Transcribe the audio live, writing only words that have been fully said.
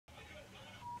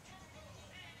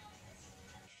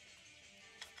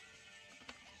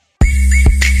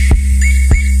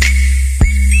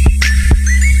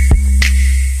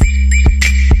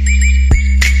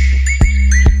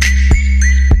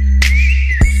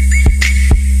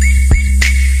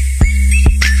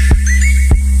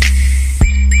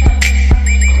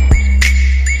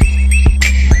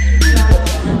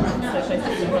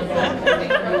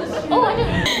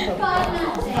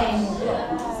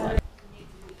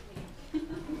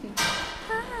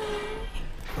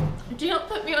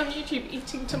on YouTube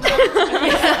eating tomatoes.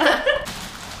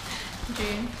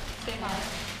 June, say hi.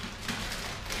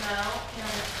 No.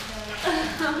 She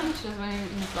doesn't want to in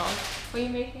the vlog. What are you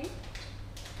making?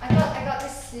 I got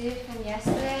this soup from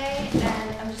yesterday,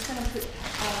 and I'm just gonna put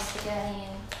spaghetti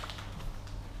in.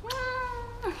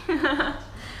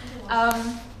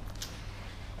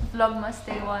 Vlogmas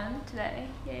day one today.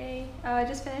 Yay! I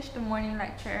just finished the morning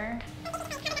lecture.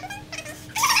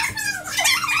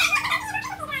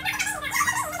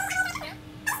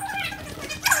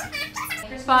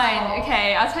 Fine,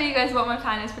 okay, I'll tell you guys what my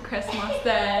plan is for Christmas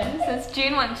then, since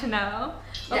June wanted to know.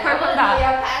 Apart from that,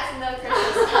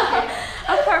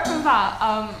 apart from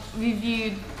that, we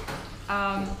viewed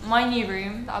my new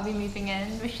room that I'll be moving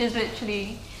in, which is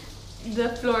literally the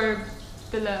floor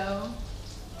below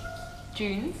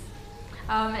June's.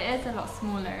 It is a lot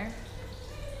smaller,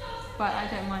 but I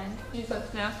don't mind. You just want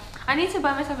to know. I need to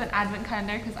buy myself an advent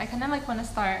calendar because I kind of like want to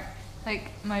start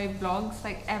like my vlogs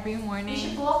like every morning. You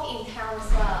should vlog in town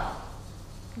as well.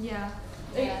 Yeah.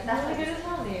 Yeah, that's what I do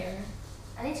town there.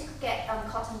 I need to get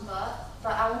cotton bud,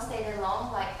 but I won't stay there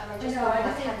long. Like I might just go I for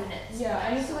just 10 minutes. Yeah,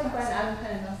 I need to like buy an advent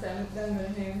calendar, so I'm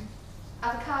going to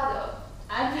Avocado.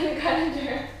 advent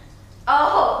calendar.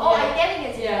 Oh, Yeah. I'm getting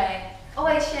it today. Yeah. Oh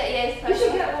wait, shit, yeah, it's You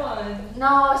should get one.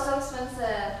 No, it's so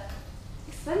expensive.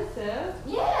 Expensive?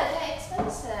 Yeah, they're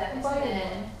expensive, Buy isn't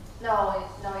it? one.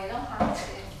 No, you don't have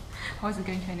to. I wasn't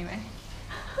going to anyway.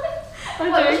 What,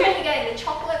 you're trying to get the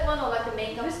chocolate one or like the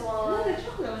makeup one? No, the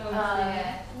chocolate one obviously.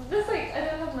 Yeah. That's like, I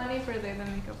don't have money for the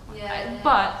makeup one. Yeah,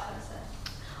 But expensive.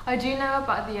 I do know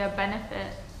about the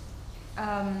benefit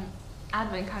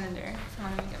advent calendar, so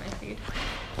I'm gonna get my food.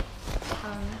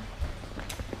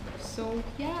 So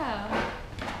yeah.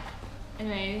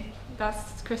 Anyway,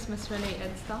 that's Christmas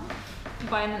related stuff.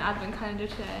 Buying an advent calendar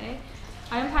today.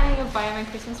 I'm planning on buying my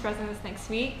Christmas presents next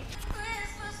week.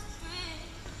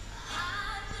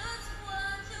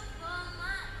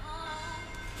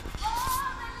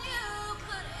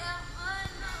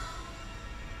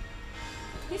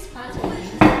 These plants are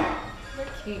nice. They're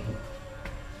cute.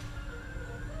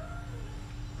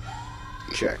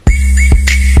 Check.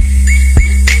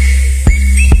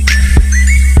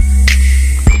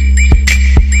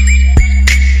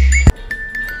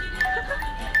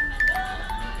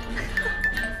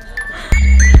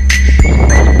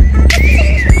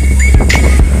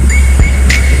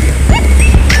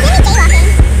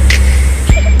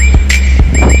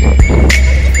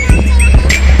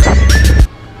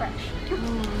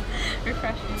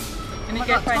 Refreshing. And you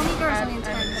get $20 quite on the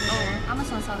internet. Oh,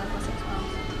 Amazon sold it for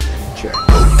 £6. Check.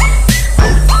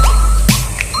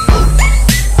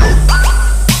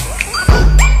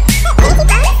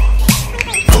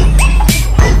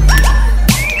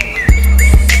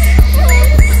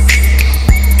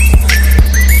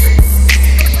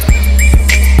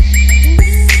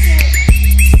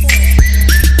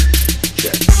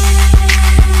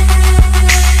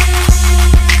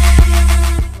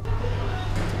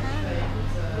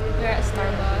 We're at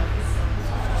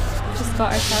Starbucks. Just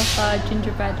got ourselves a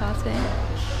gingerbread latte.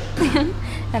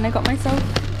 And I got myself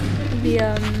the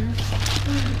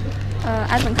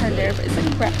advent calendar, but it's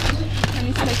like wrapped. I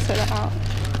need to like sort that out.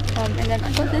 And then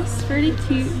I got this really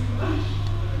cute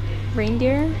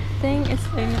reindeer thing. It's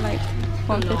only like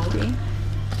 $1.50.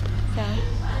 So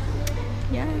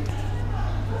yeah.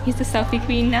 He's the selfie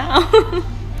queen now.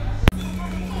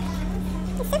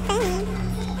 It's so funny.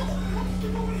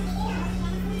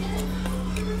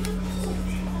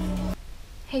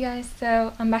 Hey guys,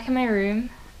 so I'm back in my room.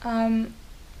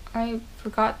 I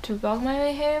forgot to vlog my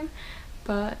way home,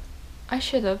 but I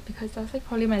should have because that was like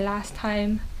probably my last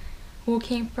time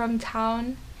walking from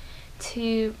town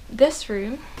to this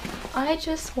room. I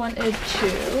just wanted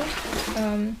to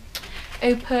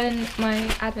open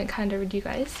my advent calendar with you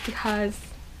guys because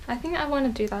I think I want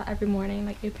to do that every morning,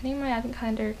 like opening my advent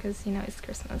calendar because you know it's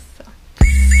Christmas, so.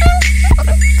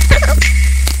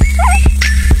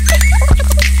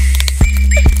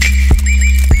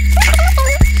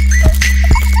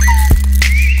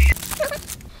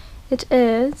 It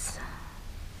is.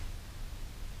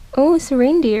 Oh, it's a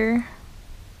reindeer.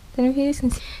 Don't know if you guys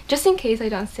can see. Just in case I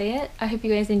don't say it, I hope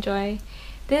you guys enjoy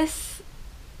this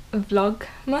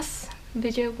Vlogmas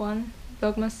video one.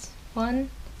 Vlogmas 1.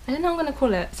 I don't know what I'm gonna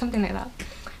call it. Something like that.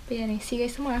 But yeah, anyway, see you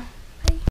guys tomorrow.